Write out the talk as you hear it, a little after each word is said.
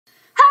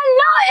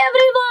Hello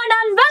everyone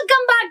and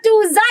welcome back to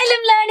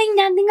Xylem Learning.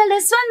 ഞാൻ നിങ്ങളുടെ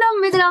സ്വന്തം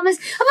വിത്ത് തോമസ്.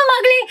 അപ്പോൾ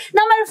മകളെ,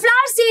 നമ്മൾ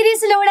ഫ്ലാഷ്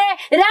സീരീസിലൂടെ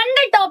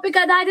രണ്ട് ടോപ്പിക്,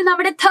 അതായത്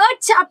നമ്മുടെ തേർഡ്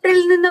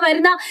ചാപ്റ്ററിൽ നിന്ന്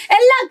വരുന്ന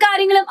എല്ലാ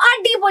കാര്യങ്ങളും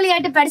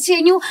അടിപൊളിയായിട്ട് പഠിച്ചു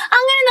കഴിഞ്ഞു.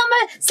 അങ്ങനെ നമ്മൾ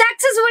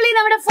സക്സസ്ഫുള്ളി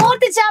നമ്മുടെ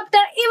ഫോർത്ത്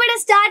ചാപ്റ്റർ ഇവിടെ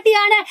സ്റ്റാർട്ട്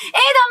ചെയ്യാണ്.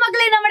 ഏതാ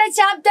മകളെ നമ്മുടെ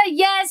chapter?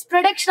 Yes,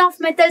 production of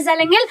metals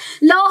അല്ലെങ്കിൽ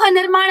ലോഹ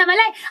നിർമ്മാണം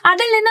അല്ലെ.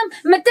 അതിൽ നിന്നും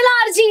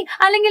മെറ്റലാർജി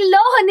അല്ലെങ്കിൽ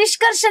ലോഹ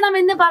നിഷ്കർഷണം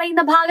എന്ന്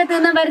പറയുന്ന ഭാഗത്ത്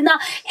നിന്ന് വരുന്ന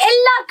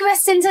എല്ലാ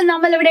ക്വസ്റ്റ്യൻസും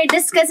നമ്മൾ ഇവിടെ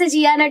ഡിസ്കസ്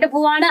ചെയ്യാനായിട്ട്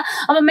പോവാണ്.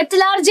 അപ്പൊ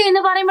മെറ്റലാർജി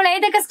എന്ന് പറയുമ്പോൾ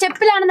ഏതൊക്കെ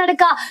സ്റ്റെപ്പിലാണ്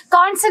നടക്കുക?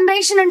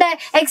 കോൺസെൻട്രേഷൻ ഉണ്ട്,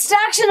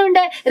 എക്സ്ട്രാക്ഷൻ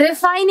ഉണ്ട്,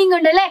 റിഫൈനിങ്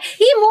ഉണ്ട് അല്ലെ.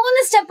 ഈ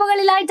 3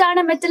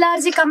 സ്റ്റെപ്പുകളിലായിട്ടാണ്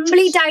മെറ്റലാർജി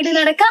കംപ്ലീറ്റ് ആയിട്ട്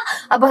നടക്കുക.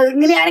 അപ്പൊ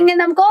ഇങ്ങനെയാണെങ്കിൽ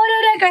നമുക്ക്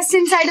ഓരോരോ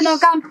ക്വസ്റ്റ്യൻസ് ആയിട്ട്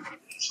നോക്കാം.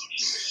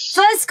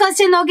 ഫസ്റ്റ്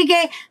ക്വസ്റ്റ്യൻ നോക്കിക്കേ.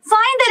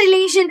 Find the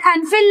relation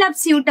and fill up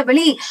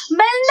suitably.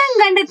 ബന്ധം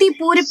കണ്ടെത്തി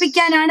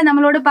പൂരിപ്പിക്കാനാണ്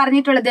നമ്മളോട്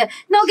പറഞ്ഞിട്ടുള്ളത്.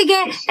 നോക്കിക്കേ,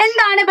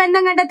 എന്താണ്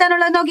ബന്ധം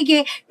കണ്ടെത്താനുള്ളത്? നോക്കിക്കേ,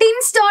 ടിൻ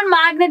സ്റ്റോൺ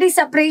മാഗ്നറ്റിക്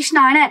സെപ്പറേഷൻ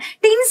ആണ്.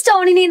 ടിൻ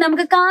സ്റ്റോണിനെ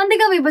നമുക്ക്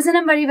കാന്തിക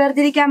വിഭജനം വഴി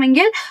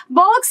വേർതിരിക്കാമെങ്കിൽ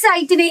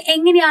ബോക്സൈറ്റിനെ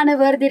എങ്ങനെയാണ്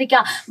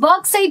വേർതിരിക്കുക?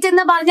 ബോക്സൈറ്റ്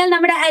എന്ന് പറഞ്ഞാൽ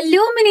നമ്മുടെ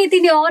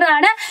അലൂമിനിയത്തിന്റെ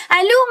ഓറാണ്.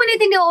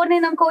 അലൂമിനിയത്തിന്റെ ഓറിനെ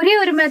നമുക്ക് ഒരേ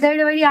ഒരു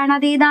മെത്തേഡ് വഴിയാണ്,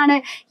 അതേതാണ്?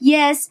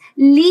 യെസ്,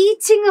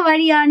 ലീച്ചിങ്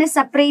വഴിയാണ്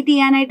സെപ്പറേറ്റ്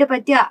ചെയ്യാനായിട്ട്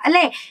പറ്റുക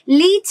അല്ലെ.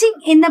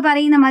 ലീച്ചിങ് എന്ന്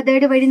പറയുന്ന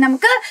മെത്തേഡ് വഴി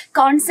നമുക്ക്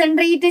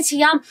കോൺസെൻട്രേറ്റ്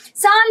ചെയ്യാം,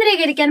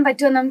 സാന്ദ്രീകരിക്കാൻ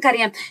പറ്റുമെന്ന്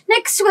നമുക്കറിയാം.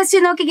 നെക്സ്റ്റ്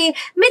ക്വസ്റ്റ്യൻ നോക്കിക്കേ.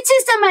 Which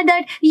is the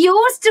method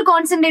used to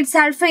concentrate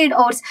sulphide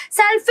ഓർസ്?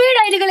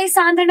 Sulphide അയിരുകളെ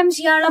സാന്ദ്രണം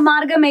ചെയ്യാനുള്ള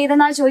മാർഗം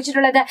ഏതെന്നാണ്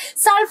ചോദിച്ചിട്ടുള്ളത്.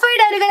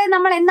 സൾഫൈഡ് അയിരുകളെ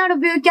നമ്മൾ എന്താണ്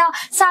ഉപയോഗിക്കുക?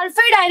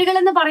 സൾഫൈഡ് അയിരുകൾ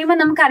എന്ന് പറയുമ്പോൾ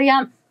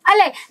നമുക്കറിയാം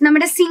അല്ലെ,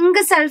 നമ്മുടെ സിങ്ക്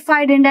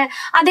സൾഫൈഡ് ഉണ്ട്,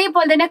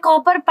 അതേപോലെ തന്നെ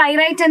കോപ്പർ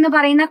പൈറൈറ്റ് എന്ന്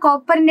പറയുന്ന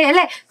കോപ്പറിന്റെ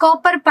അല്ലെ,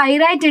 കോപ്പർ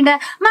പൈറൈറ്റ് ഉണ്ട്.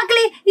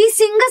 മക്കളെ, ഈ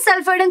സിങ്ക്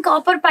സൾഫൈഡും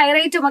കോപ്പർ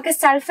പൈറൈറ്റും ഒക്കെ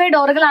സൾഫൈഡ്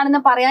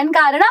ഓറുകളാണെന്ന് പറയാൻ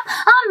കാരണം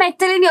ആ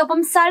മെറ്റലിന്റെ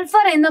ഒപ്പം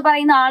സൾഫർ എന്ന്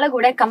പറയുന്ന ആള്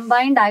കൂടെ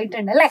കമ്പൈൻഡ്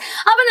ആയിട്ടുണ്ട് അല്ലെ.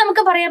 അപ്പൊ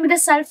നമുക്ക് പറയാം ഇത്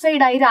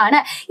സൾഫൈഡ്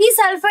അയിരാണ്. ഈ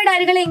സൾഫൈഡ്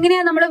അയിരുകളെ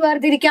എങ്ങനെയാ നമ്മൾ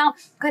വേർതിരിക്കാം?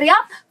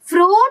 അറിയാം,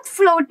 ഫ്രൂട്ട്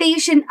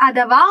ഫ്ലോട്ടേഷൻ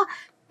അഥവാ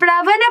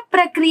പ്ലവന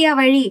പ്രക്രിയ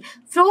വഴി.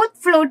 ഫ്രൂട്ട്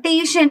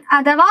ഫ്ലോട്ടേഷൻ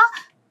അഥവാ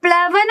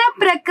പ്ലവന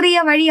പ്രക്രിയ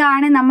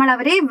വഴിയാണ് നമ്മൾ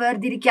അവരെ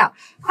വേർതിരിക്കുക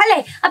അല്ലെ.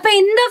 അപ്പൊ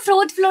എന്താ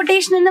ഫ്രൂട്ട്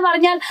ഫ്ലോട്ടേഷൻ എന്ന്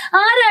പറഞ്ഞാൽ?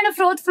 ആരാണ്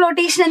ഫ്രൂട്ട്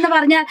ഫ്ലോട്ടേഷൻ എന്ന്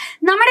പറഞ്ഞാൽ?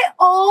 നമ്മുടെ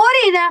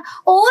ഓറിന്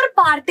ഓർ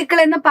പാർട്ടിക്കിൾ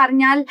എന്ന്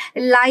പറഞ്ഞാൽ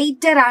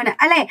ലൈറ്റർ ആണ്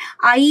അല്ലെ.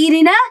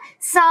 അയിരിന്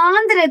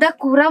സാന്ദ്രത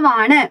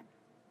കുറവാണ്,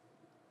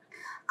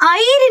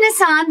 അയിരിന്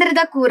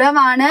സാന്ദ്രത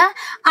കുറവാണ്.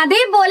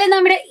 അതേപോലെ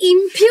നമ്മുടെ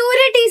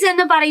ഇംപ്യൂരിറ്റീസ്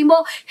എന്ന് പറയുമ്പോൾ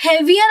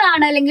ഹെവിയർ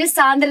ആണ് അല്ലെങ്കിൽ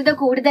സാന്ദ്രത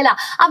കൂടുതലാണ്.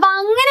 അപ്പൊ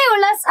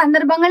അങ്ങനെയുള്ള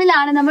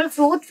സന്ദർഭങ്ങളിലാണ് നമ്മൾ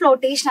ഫ്രൂട്ട്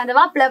ഫ്ലോട്ടേഷൻ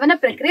അഥവാ പ്ലവന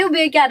പ്രക്രിയ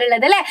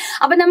ഉപയോഗിക്കാറുള്ളത് അല്ലെ.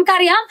 അപ്പൊ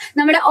നമുക്കറിയാം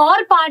നമ്മുടെ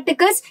ഓർ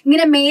പാർട്ടിക്കിൾസ്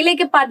ഇങ്ങനെ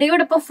മേലേക്ക്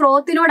പതയോടൊപ്പം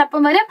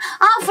ഫ്രോത്തിനോടൊപ്പം വരും.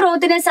 ആ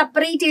ഫ്രോത്തിനെ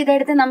സെപ്പറേറ്റ്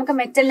ചെയ്തെടുത്ത് നമുക്ക്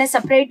മെറ്റലിനെ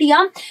സെപ്പറേറ്റ്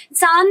ചെയ്യാം.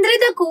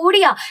 സാന്ദ്രത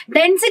കൂടിയ,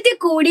 ഡെൻസിറ്റി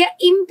കൂടിയ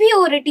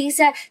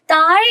ഇംപ്യൂരിറ്റീസ്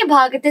താഴെ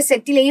ഭാഗത്ത്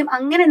സെറ്റിൽ ചെയ്യും.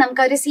 അങ്ങനെ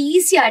നമുക്ക് ഒരു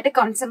ഈസി ആയിട്ട്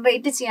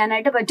കോൺസെൻട്രേറ്റ്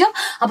ചെയ്യാനായിട്ട് പറ്റും.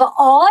 അപ്പൊ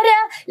ഓരോ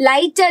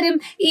ലൈറ്ററും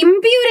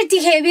ഇംപ്യൂരിറ്റി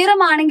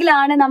ഹെവിയറും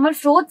ആണെങ്കിലാണ് നമ്മൾ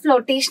ഫ്രൂട്ട്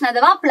ഫ്ലോട്ടേഷൻ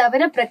അഥവാ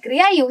പ്ലവന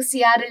പ്രക്രിയ യൂസ്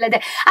ചെയ്യാറുള്ളത്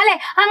അല്ലെ.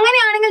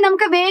 അങ്ങനെയാണെങ്കിൽ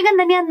നമുക്ക് വേഗം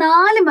തന്നെ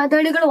 4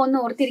 മെത്തേഡുകൾ ഒന്ന്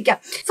ഓർത്തിരിക്കാം.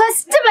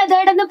 ഫസ്റ്റ്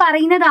മെത്തേഡ് എന്ന്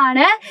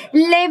പറയുന്നതാണ്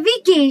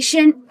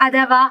ലെവിഗേഷൻ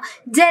അഥവാ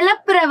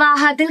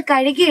ജലപ്രവാഹത്തിൽ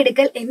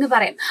കഴുകിയെടുക്കൽ എന്ന്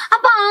പറയും.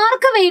 അപ്പൊ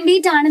ആർക്ക്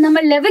വേണ്ടിയിട്ടാണ്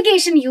നമ്മൾ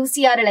ലെവിഗേഷൻ യൂസ്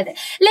ചെയ്യാറുള്ളത്?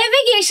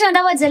 ലെവിഗേഷൻ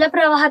അഥവാ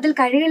ജലപ്രവാഹത്തിൽ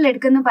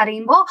കഴുകിയെടുക്കുന്ന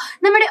പറയുമ്പോൾ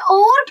നമ്മുടെ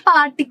ഓർ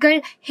പാർട്ടിക്കിൾ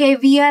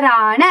ഹെവിയർ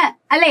ആണ്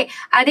അല്ലെ.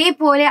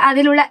 അതേപോലെ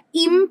അതിലുള്ള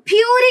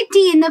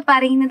ഇംപ്യൂരിറ്റി എന്ന്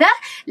പറയുന്നത്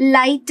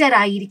ലൈറ്റർ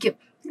ആയിരിക്കും.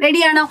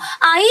 റെഡിയാണോ?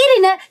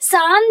 അയിരിന്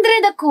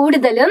സാന്ദ്രത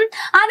കൂടുതലും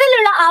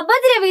അതിലുള്ള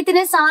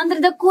അപദ്രവ്യത്തിന്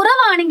സാന്ദ്രത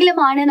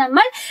കുറവാണെങ്കിലുമാണ്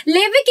നമ്മൾ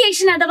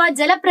ലെവിഗേഷൻ അഥവാ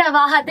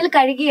ജലപ്രവാഹത്തിൽ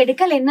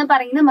കഴുകിയെടുക്കൽ എന്ന്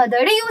പറയുന്ന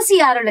മെത്തേഡ് യൂസ്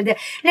ചെയ്യാറുള്ളത്.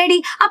 റെഡി?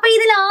 അപ്പൊ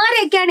ഇതിൽ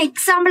ആരൊക്കെയാണ്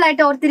എക്സാമ്പിൾ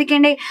ആയിട്ട്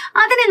ഓർത്തിരിക്കേണ്ടത്?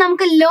 അതിന്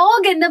നമുക്ക്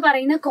ലോഗ് എന്ന്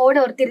പറയുന്ന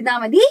കോഡ് ഓർത്തിരുന്നാൽ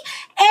മതി.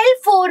 L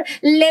four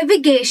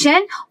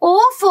levigation, O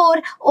four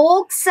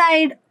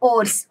oxide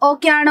ഓർസ്.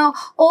 Okay ആണോ?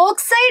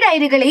 Oxide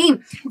അയിരുകളെയും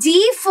G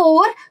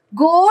four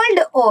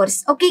gold ഓർസ്.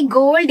 Okay,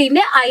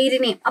 ഗോൾഡിന്റെ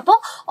അയിരിനെയും. അപ്പോ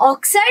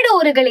ഓക്സൈഡ്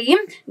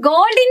ഓറുകളെയും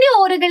ഗോൾഡിന്റെ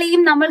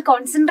ഓറുകളെയും നമ്മൾ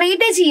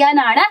കോൺസെൻട്രേറ്റ്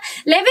ചെയ്യാനാണ്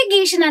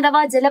ലെവിഗേഷൻ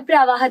അഥവാ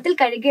ജലപ്രവാഹത്തിൽ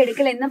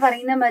കഴുകിയെടുക്കൽ എന്ന്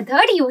പറയുന്ന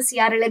മെത്തേഡ് യൂസ്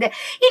ചെയ്യാറുള്ളത്.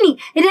 ഇനി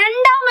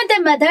രണ്ടാമത്തെ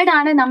മെത്തേഡ്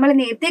ആണ് നമ്മൾ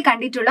നേരത്തെ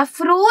കണ്ടിട്ടുള്ള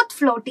ഫ്രൂട്ട്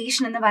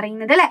ഫ്ലോട്ടേഷൻ എന്ന്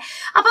പറയുന്നത് അല്ലെ.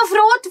 അപ്പൊ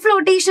ഫ്രൂട്ട്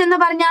ഫ്ലോട്ടേഷൻ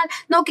എന്ന് പറഞ്ഞാൽ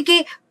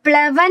നോക്കിക്കേ,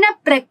 പ്ലവന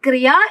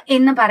പ്രക്രിയ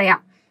എന്ന് പറയാം.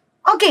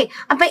 ഓക്കെ,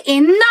 അപ്പൊ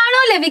എന്താണോ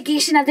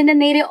ലെവിഗേഷൻ അതിന്റെ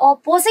നേരെ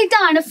ഓപ്പോസിറ്റ്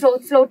ആണ്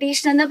ഫ്രൂട്ട്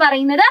ഫ്ലോട്ടേഷൻ എന്ന്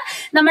പറയുന്നത്.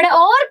 നമ്മുടെ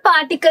ഓർ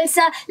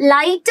പാർട്ടിക്കിൾസ്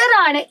ലൈറ്റർ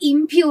ആണ്,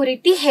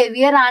 ഇംപ്യൂരിറ്റി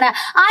ഹെവിയർ ആണ്.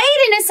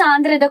 അയിരിന്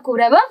സാന്ദ്രത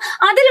കുറവും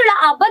അതിലുള്ള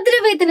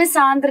അപദ്രവ്യത്തിന്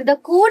സാന്ദ്രത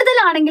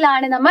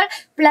കൂടുതലാണെങ്കിലാണ് നമ്മൾ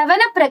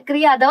പ്ലവന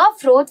പ്രക്രിയ അഥവാ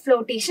ഫ്രൂട്ട്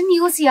ഫ്ലോട്ടേഷൻ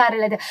യൂസ്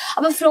ചെയ്യാറുള്ളത്.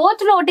 അപ്പൊ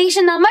ഫ്രൂട്ട്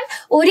ഫ്ലോട്ടേഷൻ നമ്മൾ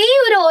ഒരേ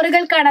ഒരു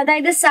ഓറുകൾക്കാണ്,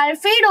 അതായത്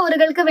സൾഫൈഡ്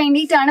ഓറുകൾക്ക്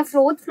വേണ്ടിയിട്ടാണ്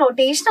ഫ്രൂട്ട്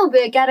ഫ്ലോട്ടേഷൻ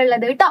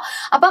ഉപയോഗിക്കാറുള്ളത് കേട്ടോ.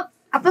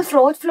 അപ്പൊ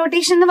ഫ്രൂട്ട്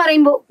ഫ്ലോട്ടേഷൻ എന്ന്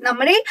പറയുമ്പോൾ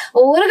നമ്മുടെ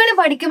ഓറുകൾ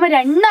പഠിക്കുമ്പോൾ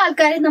 2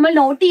 ആൾക്കാരെ നമ്മൾ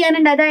നോട്ട്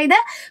ചെയ്യാനുണ്ട്. അതായത്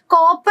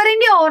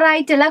കോപ്പറിന്റെ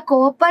ഓറായിട്ടുള്ള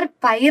കോപ്പർ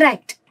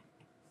പൈറൈറ്റ്,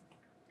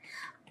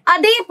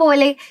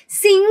 അതേപോലെ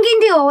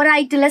സിങ്കിന്റെ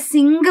ഓറായിട്ടുള്ള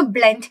സിങ്ക്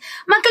ബ്ലെൻഡ്.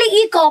 മക്കളെ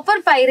ഈ കോപ്പർ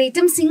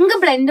പൈറേറ്റും സിങ്ക്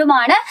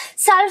ബ്ലെൻഡുമാണ്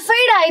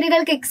സൾഫൈഡ്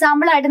അയിരുകൾക്ക്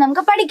എക്സാമ്പിൾ ആയിട്ട്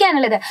നമുക്ക്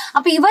പഠിക്കാനുള്ളത്.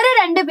 അപ്പൊ ഇവരെ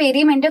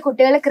രണ്ടുപേരെയും എന്റെ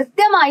കുട്ടികൾ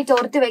കൃത്യമായിട്ട്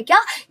ഓർത്ത്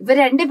വെക്കുക. ഇവർ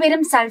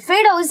രണ്ടുപേരും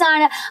സൾഫൈഡ് ഓസ്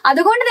ആണ്.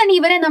 അതുകൊണ്ട് തന്നെ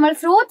ഇവരെ നമ്മൾ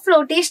ഫ്രൂട്ട്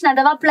ഫ്ലോട്ടേഷൻ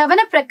അഥവാ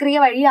പ്ലവന പ്രക്രിയ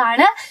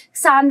വഴിയാണ്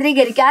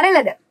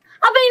സാന്ദ്രീകരിക്കാറുള്ളത്.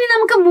 അപ്പൊ ഇനി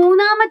നമുക്ക്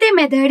മൂന്നാമത്തെ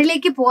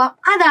മെത്തേഡിലേക്ക് പോവാം.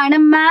 അതാണ്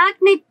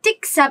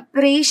മാഗ്നറ്റിക്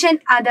സെപ്പറേഷൻ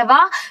അഥവാ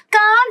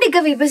കാന്തിക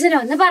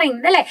വിഭജനം എന്ന്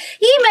പറയുന്നത് അല്ലെ.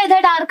 ഈ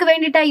മെത്തേഡ് ആർക്ക്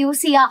വേണ്ടിയിട്ടാ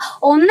യൂസ് ചെയ്യുക?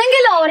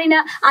 ഒന്നെങ്കിൽ ഓറിന്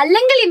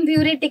അല്ലെങ്കിൽ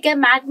ഇംപ്യൂരിറ്റിക്ക്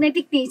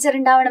മാഗ്നറ്റിക് നേച്ചർ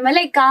ഉണ്ടാവണം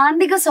അല്ലെ,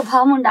 കാന്തിക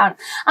സ്വഭാവം ഉണ്ടാവണം.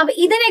 അപ്പൊ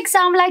ഇതിന്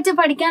എക്സാമ്പിൾ ആയിട്ട്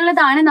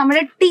പഠിക്കാനുള്ളതാണ്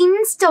നമ്മുടെ ടിൻ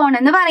സ്റ്റോൺ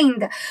എന്ന്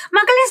പറയുന്നത്.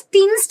 മക്കളെ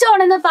ടിൻ സ്റ്റോൺ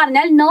എന്ന്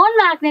പറഞ്ഞാൽ നോൺ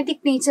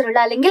മാഗ്നറ്റിക് നേച്ചർ ഉള്ള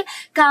അല്ലെങ്കിൽ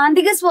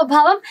കാന്തിക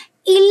സ്വഭാവം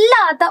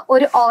ഇല്ലാത്ത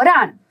ഒരു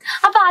ഓറാണ്.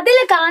 അപ്പൊ അതിൽ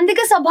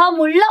കാന്തിക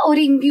സ്വഭാവമുള്ള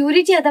ഒരു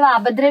ഇംപ്യൂരിറ്റി അഥവാ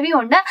അപദ്രവ്യം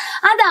ഉണ്ട്.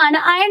 അതാണ്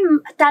അയൺ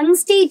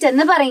ടങ്സ്റ്റേറ്റ്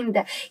എന്ന്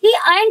പറയുന്നത്. ഈ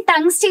അയൺ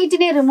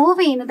ടങ്സ്റ്റേറ്റിനെ റിമൂവ്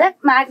ചെയ്യുന്നത്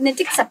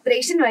മാഗ്നറ്റിക്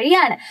സെപ്പറേഷൻ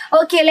വഴിയാണ്.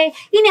 ഓക്കെ അല്ലെ.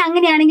 ഇനി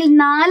അങ്ങനെയാണെങ്കിൽ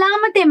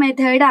നാലാമത്തെ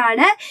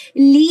മെത്തേഡാണ്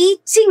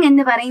ലീച്ചിങ്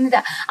എന്ന് പറയുന്നത്.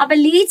 അപ്പൊ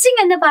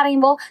ലീച്ചിങ് എന്ന്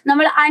പറയുമ്പോൾ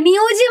നമ്മൾ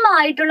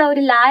അനുയോജ്യമായിട്ടുള്ള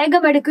ഒരു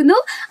ലായകം എടുക്കുന്നു,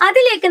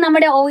 അതിലേക്ക്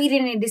നമ്മുടെ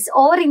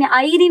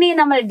അയിരിനെ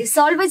നമ്മൾ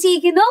ഡിസോൾവ്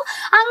ചെയ്യിക്കുന്നു.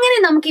 അങ്ങനെ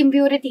നമുക്ക്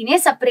ഇംപ്യൂരിറ്റിനെ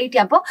സെപ്പറേറ്റ്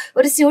ചെയ്യാം. അപ്പോൾ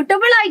ഒരു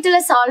സ്യൂട്ടബിൾ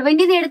ആയിട്ടുള്ള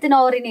സോൾവെന്റിനെ എടുത്തിന്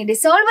ഓറിനെ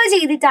ഡിസോൾവ്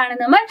ചെയ്തിട്ടാണ്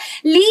നമ്മൾ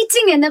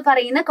ലീച്ചിങ് എന്ന്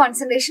പറയുന്ന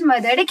കോൺസെൻട്രേഷൻ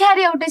മെത്തേഡ്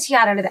ക്യാരി ഔട്ട്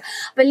ചെയ്യാറുള്ളത്.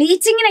 അപ്പൊ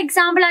ലീച്ചിങ്ങിന്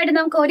എക്സാമ്പിൾ ആയിട്ട്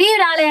നമുക്ക് ഒരേ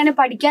ഒരാളെയാണ്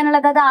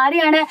പഠിക്കാനുള്ളത്. അത്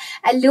ആരെയാണ്?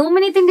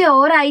 അലൂമിനിയത്തിന്റെ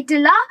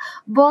ഓറായിട്ടുള്ള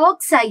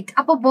ബോക്സൈറ്റ്.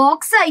 അപ്പൊ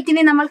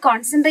ബോക്സൈറ്റിനെ നമ്മൾ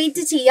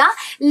കോൺസെൻട്രേറ്റ് ചെയ്യുക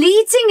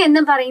ലീച്ചിങ്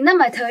എന്ന് പറയുന്ന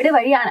മെത്തേഡ്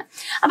വഴിയാണ്.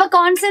 അപ്പൊ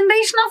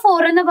കോൺസെൻട്രേഷൻ ഓഫ്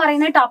ഓർ എന്ന്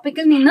പറയുന്ന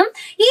ടോപ്പിക്കിൽ നിന്നും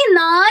ഈ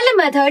 4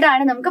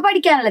 മെത്തേഡാണ് നമുക്ക്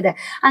പഠിക്കാനുള്ളത്.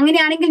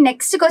 അങ്ങനെയാണെങ്കിൽ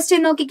നെക്സ്റ്റ്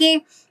ക്വസ്റ്റ്യൻ നോക്കിക്കേ.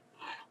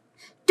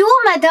 2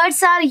 methods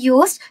are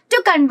used to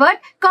convert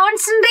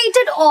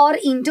concentrated ore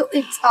into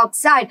its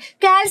oxide,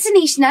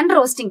 calcination and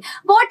roasting.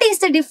 What is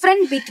the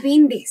difference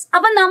between these?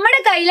 അപ്പൊ നമ്മുടെ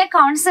കയ്യിലെ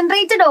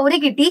കോൺസെൻട്രേറ്റഡ് ഓറ്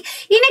കിട്ടി.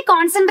 ഇനി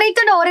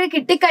കോൺസെൻട്രേറ്റഡ് ഓറ്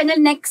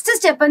കിട്ടിക്കഴിഞ്ഞാൽ നെക്സ്റ്റ്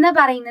സ്റ്റെപ്പ് എന്ന്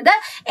പറയുന്നത്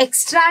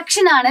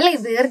എക്സ്ട്രാക്ഷൻ ആണ് അല്ലെ,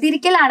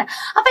 വേർതിരിക്കലാണ്.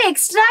 അപ്പൊ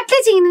എക്സ്ട്രാക്ട്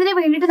ചെയ്യുന്നതിന്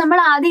വേണ്ടിയിട്ട്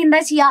നമ്മൾ ആദ്യം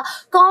എന്താ ചെയ്യുക?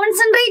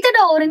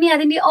 കോൺസെൻട്രേറ്റഡ് ഓറിനെ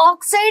അതിന്റെ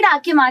ഓക്സൈഡ്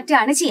ആക്കി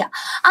മാറ്റുകയാണ് ചെയ്യുക.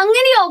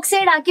 അങ്ങനെ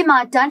ഓക്സൈഡ് ആക്കി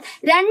മാറ്റാൻ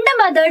 2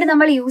 മെത്തേഡ്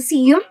നമ്മൾ യൂസ്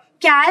ചെയ്യും.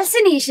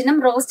 കാൽസിനേഷനും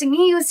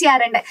റോസ്റ്റിംഗും യൂസ്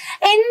ചെയ്യാറുണ്ട്.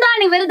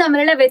 എന്താണ് ഇവർ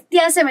തമ്മിലുള്ള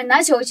വ്യത്യാസം എന്നാ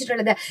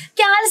ചോദിച്ചിട്ടുള്ളത്.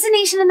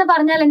 കാൽസിനേഷൻ എന്ന്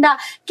പറഞ്ഞാൽ എന്താ?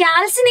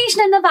 കാൽസിനേഷൻ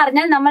എന്ന്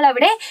പറഞ്ഞാൽ നമ്മൾ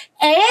അവിടെ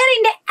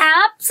എയറിന്റെ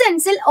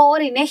ആബ്സെൻസിൽ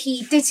ഓറിനെ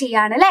ഹീറ്റ്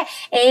ചെയ്യാണ് അല്ലെ.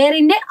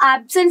 എയറിന്റെ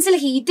ആബ്സെൻസിൽ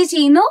ഹീറ്റ്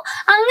ചെയ്യുന്നു.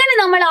 അങ്ങനെ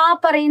നമ്മൾ ആ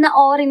പറയുന്ന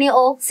ഓറിനെ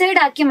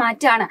ഓക്സൈഡ് ആക്കി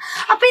മാറ്റാണ്.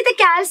 അപ്പൊ ഇത്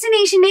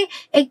കാൽസിനേഷന്റെ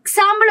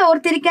എക്സാമ്പിൾ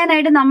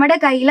ഓർത്തിരിക്കാനായിട്ട് നമ്മുടെ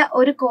കയ്യിൽ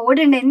ഒരു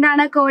കോഡ് ഉണ്ട്.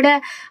 എന്താണ് കോഡ്?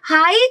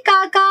 ഹായ്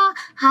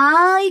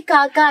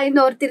കാക്ക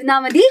എന്ന്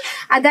ഓർത്തിരുന്നാൽ മതി.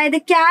 അതായത്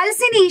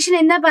കാൽസിനേഷൻ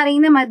എന്ന്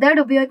പറയുന്ന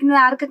മെത്തേഡ് ഉപയോഗിക്കുന്നത്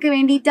ആർക്കൊക്കെ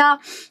വേണ്ടിയിട്ടാ?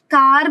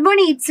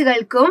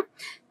 കാർബണേറ്റ്സുകൾക്കും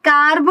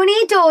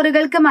കാർബണേറ്റ്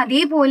ഓറുകൾക്കും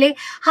അതേപോലെ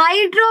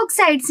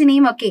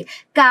ഹൈഡ്രോക്സൈഡ്സിനെയും ഒക്കെ.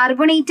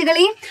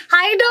 കാർബണേറ്റുകളെയും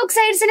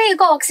ഹൈഡ്രോക്സൈഡ്സിനെയും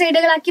ഒക്കെ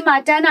ഓക്സൈഡുകളാക്കി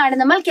മാറ്റാനാണ്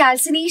നമ്മൾ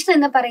കാൽസിനേഷൻ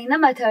എന്ന് പറയുന്ന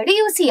മെത്തേഡ്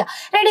യൂസ് ചെയ്യുക.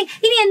 റെഡി.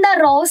 ഇനി എന്താ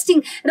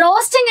റോസ്റ്റിംഗ്?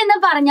 റോസ്റ്റിംഗ് എന്ന്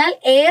പറഞ്ഞാൽ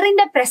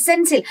എയറിന്റെ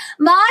പ്രസൻസിൽ,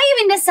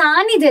 വായുവിന്റെ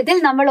സാന്നിധ്യത്തിൽ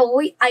നമ്മൾ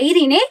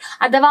അയിരിനെ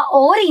അഥവാ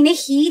ഓറിനെ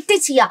ഹീറ്റ്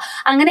ചെയ്യുക.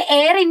 അങ്ങനെ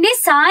എയറിന്റെ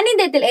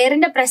സാന്നിധ്യത്തിൽ,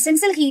 എയറിന്റെ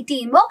പ്രസൻസിൽ ഹീറ്റ്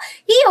ചെയ്യുമ്പോൾ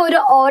ഈ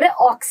ഒരു ഓറ്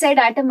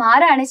ഓക്സൈഡ് ആയിട്ട്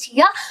മാറാണ്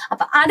ചെയ്യുക.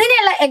 അപ്പൊ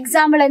അതിനുള്ള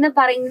എക്സാമ്പിൾ എന്ന്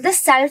പറയുന്നത്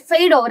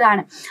സൾഫൈഡ്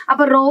ഓറാണ്.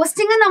 അപ്പൊ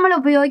റോസ്റ്റിംഗ് നമ്മൾ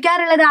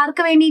ഉപയോഗിക്കാറുള്ളത്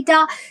ആർക്ക് വേണ്ടിയിട്ടാ?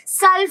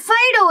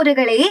 സൾഫൈഡ്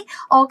ഓറുകളെ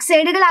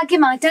ഓക്സൈഡുകളാക്കി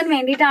മാറ്റാൻ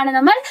വേണ്ടിയിട്ടാണ്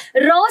നമ്മൾ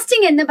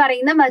റോസ്റ്റിംഗ് എന്ന്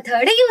പറയുന്ന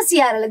മെത്തേഡ് യൂസ്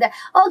ചെയ്യാറുള്ളത്.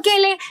 ഓക്കെ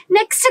അല്ലേ.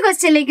 നെക്സ്റ്റ്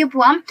ക്വസ്റ്റ്യനിലേക്ക്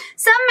പോവാം.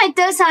 Some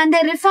methods and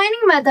the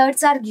refining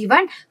methods are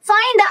given.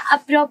 Find the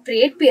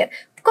appropriate pair.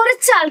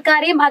 കുറച്ച്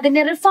ആൾക്കാരെയും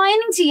അതിന്റെ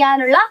റിഫൈനിങ്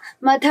ചെയ്യാനുള്ള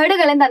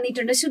മെത്തേഡുകളും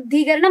തന്നിട്ടുണ്ട്,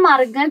 ശുദ്ധീകരണ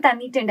മാർഗങ്ങൾ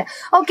തന്നിട്ടുണ്ട്.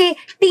 ഓക്കെ.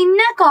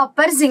 Tin,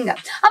 copper, zinc.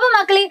 അപ്പൊ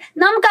മക്കളെ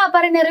നമുക്ക് ആ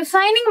പറയുന്ന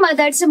റിഫൈനിങ്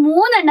മെത്തേഡ്സ്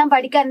 3 എണ്ണം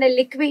പഠിക്കാറുണ്ട്.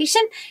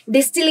 ലിക്വേഷൻ,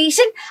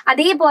 ഡിസ്റ്റിലേഷൻ,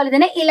 അതേപോലെ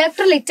തന്നെ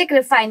ഇലക്ട്രോലിറ്റിക്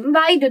റിഫൈനിങ്,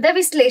 വൈദ്യുത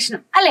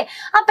വിശ്ലേഷണം അല്ലെ.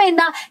 അപ്പൊ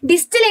എന്താ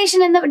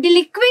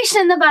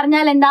ലിക്വേഷൻ എന്ന്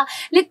പറഞ്ഞാൽ എന്താ?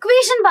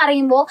 ലിക്വേഷൻ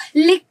പറയുമ്പോൾ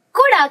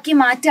ലിക്വിഡാക്കി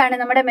മാറ്റാണ്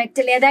നമ്മുടെ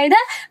മെറ്റൽ. അതായത്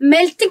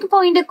മെൽറ്റിംഗ്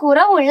പോയിന്റ്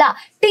കുറവുള്ള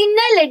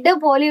ടിന്ന്, ലെഡ്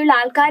പോലെയുള്ള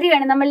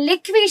ആൾക്കാരെയാണ് നമ്മൾ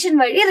ലിക്വേഷൻ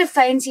വഴി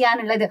റിഫൈൻ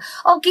ചെയ്യാനുള്ളത്.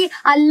 ഓക്കെ.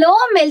 ആ ലോ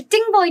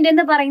മെൽറ്റിംഗ് പോയിന്റ്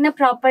എന്ന് പറയുന്ന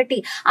പ്രോപ്പർട്ടി,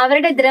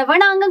 അവരുടെ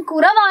ദ്രവണാംഗം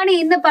കുറവാണ്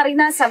എന്ന്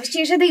പറയുന്ന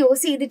സവിശേഷത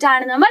യൂസ്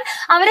ചെയ്തിട്ടാണ് നമ്മൾ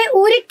അവരെ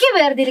ഉരുക്കി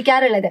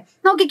വേർതിരിക്കാറുള്ളത്.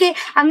 നോക്കിക്കേ.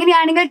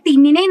 അങ്ങനെയാണെങ്കിൽ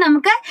ടിന്നിനെ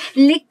നമുക്ക്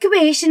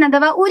ലിക്വേഷൻ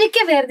അഥവാ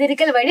ഉരുക്കി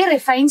വേർതിരിക്കൽ വഴി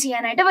റിഫൈൻ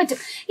ചെയ്യാനായിട്ട് പറ്റും.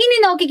 ഇനി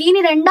നോക്കിക്കേ.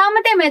 ഇനി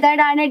രണ്ടാമത്തെ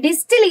മെത്തേഡാണ്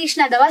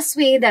ഡിസ്റ്റിലേഷൻ അഥവാ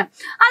സ്വേദനം.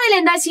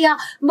 അതിലെന്താ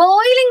ചെയ്യുക?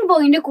 ബോയിലിംഗ്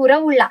പോയിന്റ്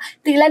കുറവുള്ള,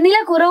 തിളനില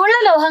കുറവുള്ള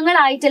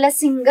ലോഹങ്ങളായിട്ടുള്ള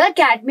zinc,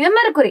 cadmium,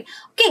 mercury.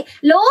 Okay. Okay,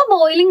 law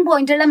boiling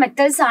point ഉള്ള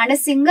മെറ്റൽസ് ആണ്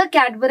സിങ്ക്,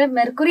 കാഡ്മിയം,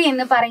 മെർക്കുറി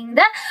എന്ന്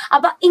പറയുന്നത്.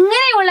 അപ്പൊ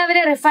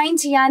ഇങ്ങനെയുള്ളവരെ റിഫൈൻ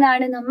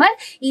ചെയ്യാനാണ് നമ്മൾ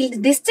ഈ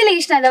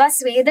ഡിസ്റ്റിലേഷൻ അഥവാ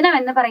സ്വേദനം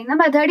എന്ന് പറയുന്ന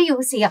മെത്തേഡ്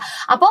യൂസ് ചെയ്യുക.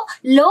 അപ്പോൾ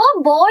ലോ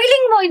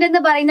ബോയിലിംഗ് പോയിന്റ്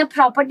എന്ന് പറയുന്ന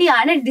പ്രോപ്പർട്ടി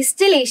ആണ്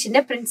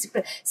ഡിസ്റ്റിലേഷന്റെ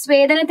പ്രിൻസിപ്പിൾ.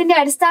 സ്വേദനത്തിന്റെ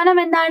അടിസ്ഥാനം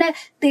എന്താണ്?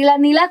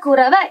 തിളനില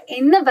കുറവ്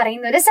എന്ന്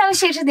പറയുന്ന ഒരു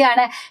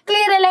സവിശേഷതയാണ്.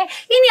 ക്ലിയർ അല്ലേ?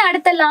 ഇനി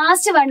അടുത്ത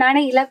ലാസ്റ്റ് വൺ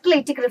ആണ്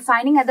ഇലക്ട്രോലൈറ്റിക്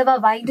റിഫൈനിങ് അഥവാ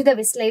വൈദ്യുത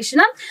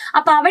വിശ്ലേഷണം.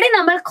 അപ്പൊ അവിടെ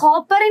നമ്മൾ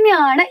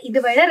കോപ്പറിനെയാണ്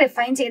ഇതുവരെ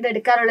റിഫൈൻ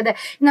ചെയ്തെടുക്കാറുള്ളത്.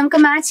 നമുക്ക്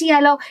മാച്ച്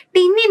ചെയ്യാലോ.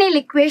 ടിന്നിനെ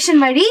ലിക്വേഷൻ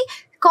വഴി,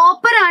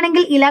 കോപ്പർ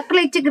ആണെങ്കിൽ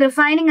ഇലക്ട്രോലൈറ്റിക്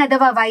റിഫൈനിങ്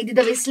അഥവാ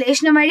വൈദ്യുത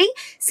വിശ്ലേഷണം വഴി,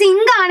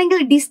 സിങ്ക് ആണെങ്കിൽ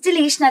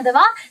ഡിസ്റ്റിലേഷൻ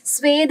അഥവാ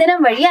സ്വേദനം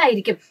വഴി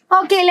ആയിരിക്കും.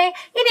 ഓക്കെ അല്ലേ?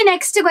 ഇനി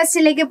നെക്സ്റ്റ്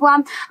ക്വസ്റ്റ്യനിലേക്ക്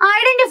പോവാം.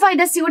 Identify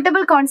the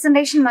suitable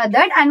concentration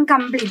method and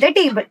complete the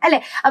table.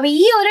 അല്ലെ, അപ്പൊ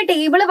ഈ ഒരു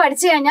ടേബിൾ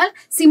പഠിച്ചു കഴിഞ്ഞാൽ,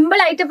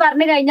 സിമ്പിൾ ആയിട്ട്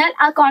പറഞ്ഞു കഴിഞ്ഞാൽ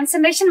ആ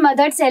കോൺസെൻട്രേഷൻ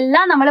മെത്തേഡ്സ്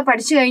എല്ലാം നമ്മൾ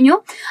പഠിച്ചു കഴിഞ്ഞു.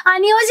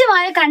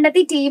 അനുയോജ്യമായ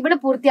കണ്ടെത്തി ടേബിൾ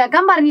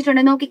പൂർത്തിയാക്കാൻ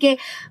പറഞ്ഞിട്ടുണ്ട്. നോക്കിക്കേ,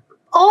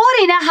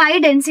 ഓറിന് ഹൈ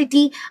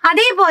ഡെൻസിറ്റി,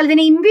 അതേപോലെ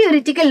തന്നെ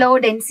ഇമ്പ്യൂരിറ്റിക്ക് ലോ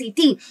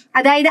ഡെൻസിറ്റി.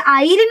 അതായത്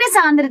അയിരിന്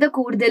സാന്ദ്രത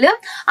കൂടുതലും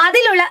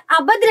അതിലുള്ള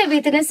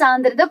അപദ്രവ്യത്തിന്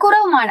സാന്ദ്രത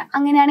കുറവുമാണ്.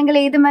 അങ്ങനെയാണെങ്കിൽ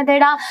ഏത്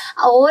മെത്തേഡാ?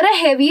 ഓറ്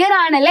ഹെവിയർ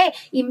ആണല്ലേ,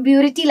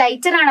 ഇമ്പ്യൂരിറ്റി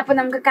ലൈറ്റർ ആണ്. അപ്പൊ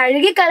നമുക്ക്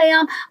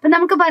കഴുകിക്കളയാം. അപ്പൊ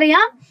നമുക്ക്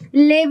പറയാം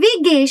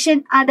ലെവിഗേഷൻ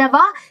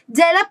അഥവാ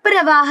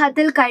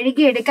ജലപ്രവാഹത്തിൽ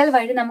കഴുകിയെടുക്കൽ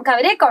വഴി നമുക്ക്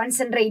അവരെ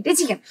കോൺസെൻട്രേറ്റ്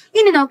ചെയ്യാം.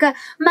 ഇനി നോക്ക്,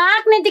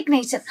 മാഗ്നറ്റിക്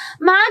നേച്ചർ.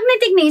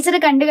 മാഗ്നറ്റിക് നേച്ചർ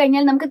കണ്ടു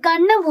കഴിഞ്ഞാൽ നമുക്ക്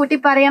കണ്ണും പൂട്ടി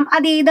പറയാം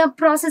അത് ഏത്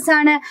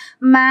പ്രോസസ്സാണ്?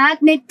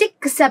 മാഗ്നറ്റിക്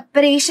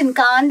സെപ്പറേഷൻ,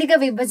 കാന്തിക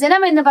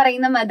വിഭജനം എന്ന്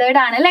പറയുന്ന മെത്തേഡ്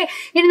ആണ് അല്ലെ.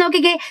 ഇനി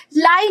നോക്കിക്കേ,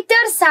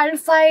 ലൈറ്റർ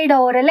സൾഫൈഡ്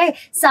ഓർ അല്ലെ,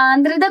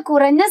 സാന്ദ്രത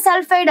കുറഞ്ഞ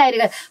സൾഫൈഡ്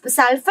അയിരുകൾ. അപ്പൊ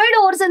സൾഫൈഡ്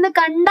ഓർസ് എന്ന്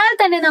കണ്ടാൽ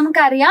തന്നെ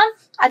നമുക്കറിയാം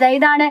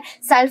അതായതാണ്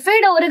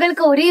സൾഫൈഡ്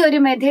ഓറുകൾക്ക് ഒരേ ഒരു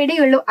മെത്തേഡേ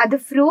ഉള്ളൂ, അത്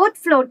ഫ്രൂട്ട്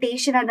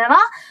ഫ്ലോട്ടേഷൻ അഥവാ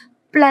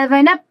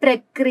പ്ലവന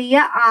പ്രക്രിയ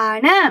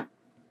ആണ്.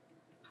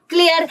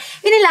 ക്ലിയർ?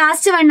 ഇനി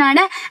ലാസ്റ്റ് വൺ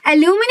ആണ്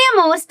aluminium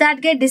ഓർസ്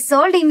that get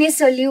dissolved in A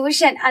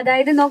solution.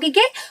 അതായത്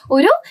നോക്കിക്കേ,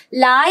 ഒരു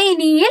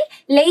ലായനിയിൽ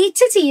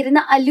ലയിച്ചു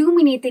ചേരുന്ന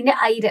അലൂമിനിയത്തിന്റെ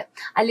അയിര്.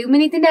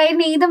 അലൂമിനിയത്തിന്റെ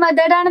അയിരിന് ഏത്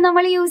മെത്തേഡാണ്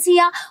നമ്മൾ യൂസ്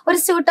ചെയ്യുക? ഒരു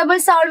സൂട്ടബിൾ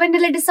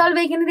സോൾവെന്റിൽ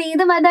ഡിസോൾവ് ചെയ്യുന്നത്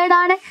ഏത്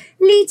മെത്തേഡാണ്?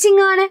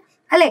 ലീച്ചിങ് ആണ്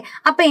അല്ലെ.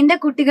 അപ്പൊ എന്റെ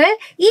കുട്ടികൾ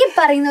ഈ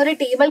പറയുന്ന ഒരു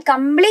ടേബിൾ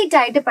കംപ്ലീറ്റ്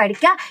ആയിട്ട്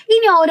പഠിക്കുക.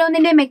 ഇനി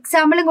ഓരോന്നിന്റെയും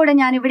എക്സാമ്പിളും കൂടെ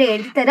ഞാൻ ഇവിടെ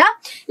എഴുതി തരാം.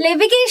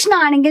 ലെവിഗേഷൻ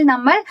ആണെങ്കിൽ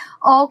നമ്മൾ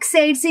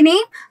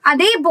ഓക്സൈഡ്സിനെയും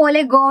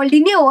അതേപോലെ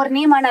ഗോൾഡിന്റെ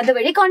ഓറിനെയുമാണ്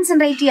അതുവഴി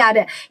കോൺസെൻട്രേറ്റ്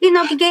ചെയ്യാറ്. ഇനി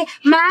നോക്കിക്കേ,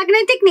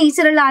 മാഗ്നറ്റിക്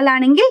നേച്ചറുള്ള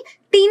ആളാണെങ്കിൽ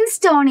ടിൻ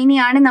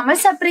സ്റ്റോണിനെയാണ് നമ്മൾ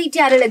സെപ്പറേറ്റ്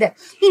ചെയ്യാറുള്ളത്.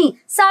 ഇനി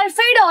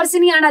സൾഫൈഡ്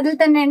ഓർസിനെയാണ് അതിൽ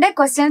തന്നെ ഉണ്ട്,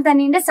 ക്വസ്റ്റ്യൻ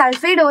തന്നെയുണ്ട്.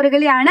 സൾഫൈഡ്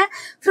ഓറുകളെയാണ്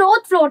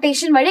ഫ്രോത്ത്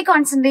ഫ്ലോട്ടേഷൻ വഴി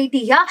കോൺസെൻട്രേറ്റ്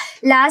ചെയ്യുക.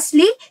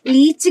 ലാസ്റ്റ്ലി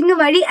ലീച്ചിങ്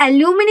വഴി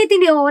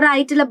അലൂമിനിയത്തിന്റെ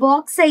ഓറായിട്ടുള്ള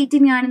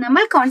ബോക്സൈറ്റിനെയാണ്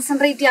നമ്മൾ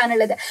കോൺസെൻട്രേറ്റ്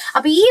ചെയ്യാനുള്ളത്.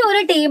 അപ്പൊ ഈ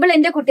ഒരു ടേബിൾ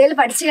എന്റെ കുട്ടികൾ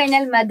പഠിച്ചു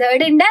കഴിഞ്ഞാൽ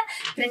മെത്തേഡ് ഉണ്ട്,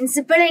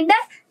 പ്രിൻസിപ്പിൾ ഉണ്ട്,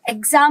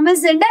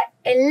 എക്സാമ്പിൾസ് ഉണ്ട്,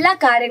 എല്ലാ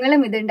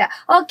കാര്യങ്ങളും ഇതുണ്ട്.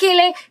 ഓക്കെ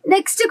അല്ലേ?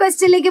 നെക്സ്റ്റ്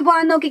ക്വസ്റ്റ്യനിലേക്ക്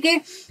പോകാൻ നോക്കിക്കേ.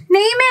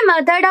 Name A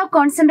method of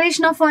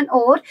concentration of an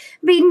or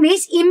in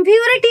which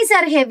impurities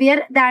R heavier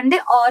than the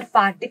or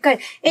particle.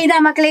 ഏതാ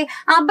മക്കളെ?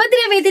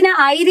 അപദ്രവ്യത്തിന്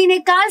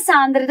അയിരിനേക്കാൾ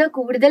സാന്ദ്രത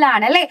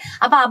കൂടുതലാണ് അല്ലെ.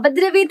 അപ്പൊ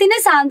അപദ്രവ്യത്തിന്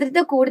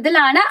സാന്ദ്രത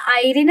കൂടുതലാണ്,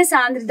 അയിരിന്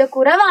സാന്ദ്രത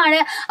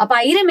കുറവാണ്. അപ്പൊ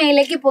അയിര്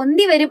മേലേക്ക്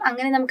പൊന്തി വരും.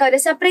 അങ്ങനെ നമുക്ക്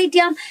അവരെ സെപ്പറേറ്റ്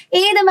ചെയ്യാം.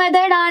 ഏത്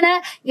മെത്തേഡാണ്?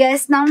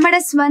 യെസ്,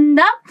 നമ്മുടെ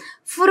സ്വന്തം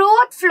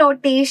ഫ്രൂട്ട്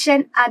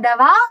ഫ്ലോട്ടേഷൻ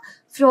അഥവാ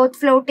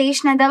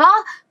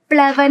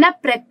പ്ലവന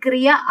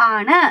പ്രക്രിയ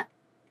ആണ്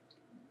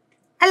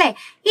അല്ലെ.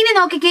 ഇനി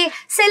നോക്കിക്കേ,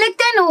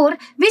 select an or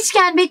which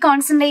can be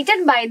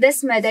concentrated by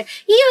this method.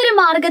 ഈ ഒരു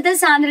മാർഗത്തിൽ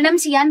സാന്ദ്രണം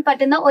ചെയ്യാൻ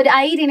പറ്റുന്ന ഒരു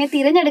അയിരിനെ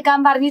തിരഞ്ഞെടുക്കാൻ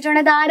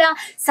പറഞ്ഞിട്ടുള്ളത് ആരാ?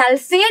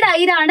 സൾഫൈഡ്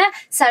അയിരാണ്.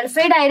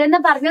 സൾഫൈഡ് അയിർ എന്ന്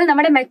പറഞ്ഞാൽ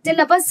നമ്മുടെ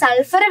മെറ്റലിനൊപ്പം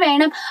സൾഫർ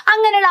വേണം.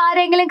 അങ്ങനെയുള്ള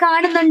ആരെങ്കിലും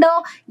കാണുന്നുണ്ടോ?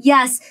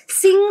 യെസ്,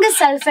 സിങ്ക്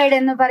സൾഫൈഡ്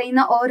എന്ന്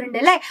പറയുന്ന ഓറുണ്ട്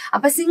അല്ലെ.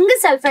 അപ്പൊ സിങ്ക്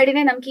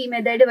സൾഫൈഡിനെ നമുക്ക് ഈ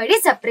മെത്തേഡ് വഴി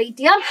സെപ്പറേറ്റ്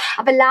ചെയ്യാം.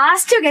 അപ്പൊ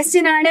ലാസ്റ്റ്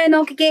ക്വസ്റ്റ്യൻ ആണ്,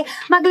 നോക്കിക്കേ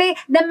മക്കളെ,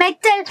 ദ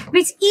മെറ്റൽ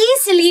വിച്ച്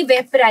ഈസിലി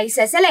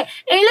വെപ്പറൈസസ് അല്ലെ,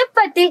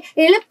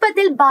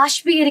 എളുപ്പത്തിൽ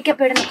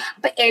ബാഷ്പീകരിക്കപ്പെടുന്നു.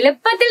 അപ്പൊ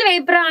എളുപ്പത്തിൽ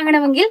വേപ്പർ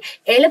ആകണമെങ്കിൽ,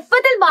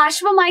 എളുപ്പത്തിൽ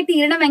ബാഷ്പമായി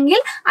തീരണമെങ്കിൽ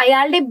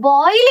അയാളുടെ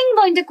ബോയിലിംഗ്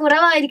പോയിന്റ്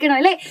കുറവായിരിക്കണം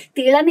അല്ലെ,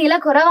 തിളനില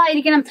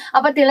കുറവായിരിക്കണം.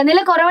 അപ്പൊ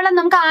തിളനില കുറവുള്ള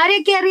നമുക്ക്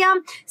ആരെയൊക്കെ അറിയാം?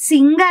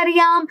 സിങ്ക്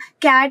അറിയാം,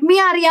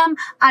 കാഡ്മിയം അറിയാം,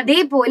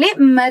 അതേപോലെ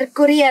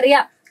മെർക്കുറി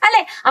അറിയാം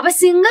അല്ലെ. അപ്പൊ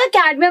സിങ്ക്,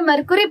 കാഡ്മിയം,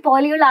 മെർക്കുറി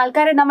പോലെയുള്ള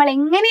ആൾക്കാരെ നമ്മൾ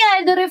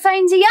എങ്ങനെയായിരുന്നു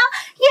റിഫൈൻ ചെയ്യാം?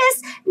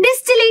 യെസ്,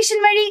 ഡിസ്റ്റിലേഷൻ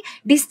വഴി.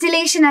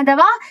 ഡിസ്റ്റിലേഷൻ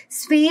അഥവാ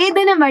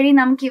സ്വേദനം വഴി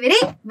നമുക്ക്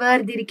ഇവരെ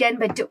വേർതിരിക്കാൻ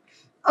പറ്റും.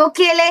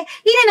 ഓക്കെ അല്ലെ.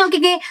 ഇനി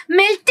നോക്കിക്കേ,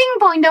 melting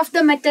point of the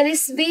metal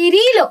is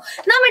very low.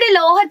 നമ്മുടെ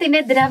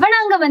ലോഹത്തിന്റെ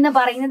ദ്രവണാങ്കം എന്ന്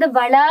പറയുന്നത്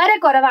വളരെ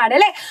കുറവാണ്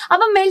അല്ലെ.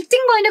 അപ്പൊ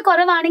മെൽറ്റിംഗ് പോയിന്റ്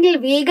കുറവാണെങ്കിൽ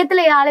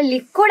വേഗത്തിൽ അയാള്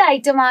ലിക്വിഡ്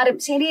ആയിട്ട് മാറും,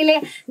 ശരിയല്ലേ,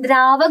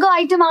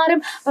 ദ്രാവകമായിട്ട് മാറും.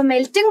 അപ്പൊ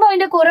മെൽറ്റിംഗ്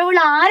പോയിന്റ്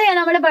കുറവുള്ള ആരെയാണ്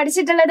നമ്മൾ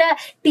പഠിച്ചിട്ടുള്ളത്?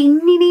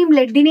 ടിന്നിനെയും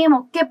ലെഡിനെയും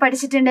ഒക്കെ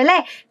പഠിച്ചിട്ടുണ്ട് അല്ലെ.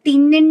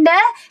 ടിന്നുണ്ട്,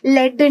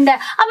 ലെഡ് ഉണ്ട്.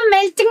 അപ്പൊ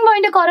മെൽറ്റിംഗ്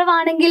പോയിന്റ്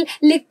കുറവാണെങ്കിൽ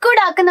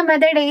ലിക്വിഡ് ആക്കുന്ന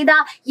മെത്തേഡ് ഏതാ?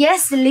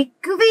 യെസ്,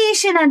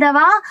 ലിക്വേഷൻ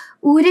അഥവാ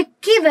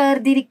ഉരുക്കി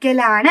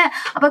വേർതിരിക്കലാണ്.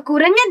 അപ്പൊ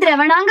കുറഞ്ഞ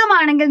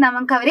ദ്രവണാങ്കമാണെങ്കിൽ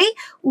നമുക്ക് അവരെ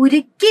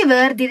ഉരുക്കി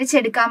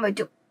വേർതിരിച്ചെടുക്കാൻ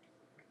പറ്റും.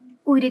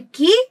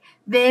 ഉരുക്കി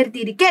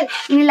വേർതിരിക്കൽ.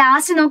 ഇനി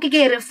ലാസ്റ്റ്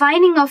നോക്കിക്കേ,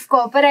 റിഫൈനിങ് ഓഫ്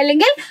കോപ്പർ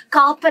അല്ലെങ്കിൽ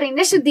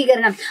കോപ്പറിന്റെ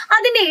ശുദ്ധീകരണം.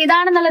 അതിന്റെ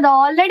ഏതാണെന്നുള്ളത്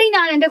ഓൾറെഡി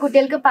ഞാൻ എന്റെ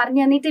കുട്ടികൾക്ക്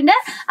പറഞ്ഞു തന്നിട്ടുണ്ട്.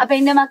 അപ്പൊ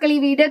എന്റെ മക്കൾ ഈ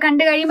വീഡിയോ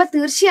കണ്ടു കഴിയുമ്പോൾ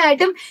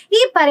തീർച്ചയായിട്ടും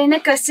ഈ പറയുന്ന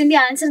ക്വസ്റ്റ്യന്റെ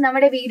ആൻസർ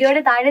നമ്മുടെ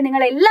വീഡിയോയുടെ താഴെ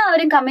നിങ്ങൾ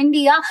എല്ലാവരും കമന്റ്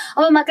ചെയ്യുക.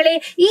 അപ്പൊ മക്കളെ,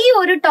 ഈ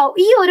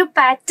ഒരു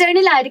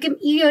പാറ്റേണിലായിരിക്കും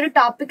ഈ ഒരു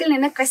ടോപ്പിക്കിൽ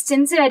നിന്ന്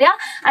ക്വസ്റ്റ്യൻസ് വരിക.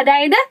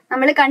 അതായത്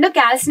നമ്മൾ കണ്ടു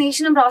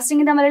കാൽസിനേഷനും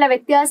റോസ്റ്റിംഗും തമ്മിലുള്ള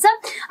വ്യത്യാസം,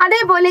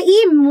 അതേപോലെ ഈ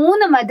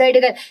 3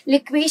 മെത്തേഡുകൾ,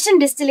 ലിക്വേഷൻ,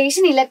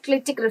 ഡിസ്റ്റിലേഷൻ,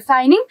 ഇലക്ട്രിക്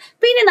റിഫൈനിങ്,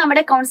 പിന്നെ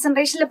നമ്മുടെ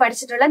കോൺസെൻട്രേഷനിൽ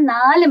പഠിച്ചിട്ടുള്ള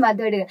 4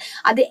 മെത്തേഡുകൾ.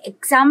 അത്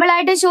എക്സാമ്പിൾ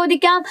ആയിട്ട്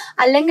ചോദിക്കാം,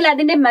 അല്ലെങ്കിൽ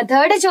അതിന്റെ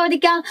മെത്തേഡ്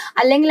ചോദിക്കാം,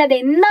 അല്ലെങ്കിൽ അത്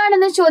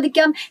എന്താണെന്ന്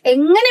ചോദിക്കാം,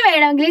 എങ്ങനെ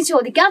വേണമെങ്കിലും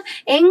ചോദിക്കാം.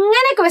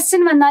 എങ്ങനെ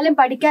ക്വസ്റ്റ്യൻ വന്നാലും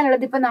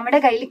പഠിക്കാനുള്ളത് ഇപ്പൊ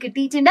നമ്മുടെ കയ്യിൽ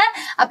കിട്ടിയിട്ടുണ്ട്.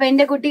 അപ്പൊ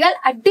എന്റെ കുട്ടികൾ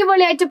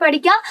അടിപൊളിയായിട്ട്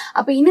പഠിക്കാം.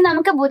 അപ്പൊ ഇനി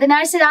നമുക്ക്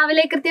ബുധനാഴ്ച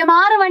രാവിലെ കൃത്യം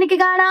 6 മണിക്ക്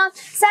കാണാം.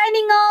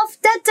 Signing off.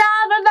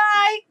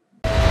 ബൈ.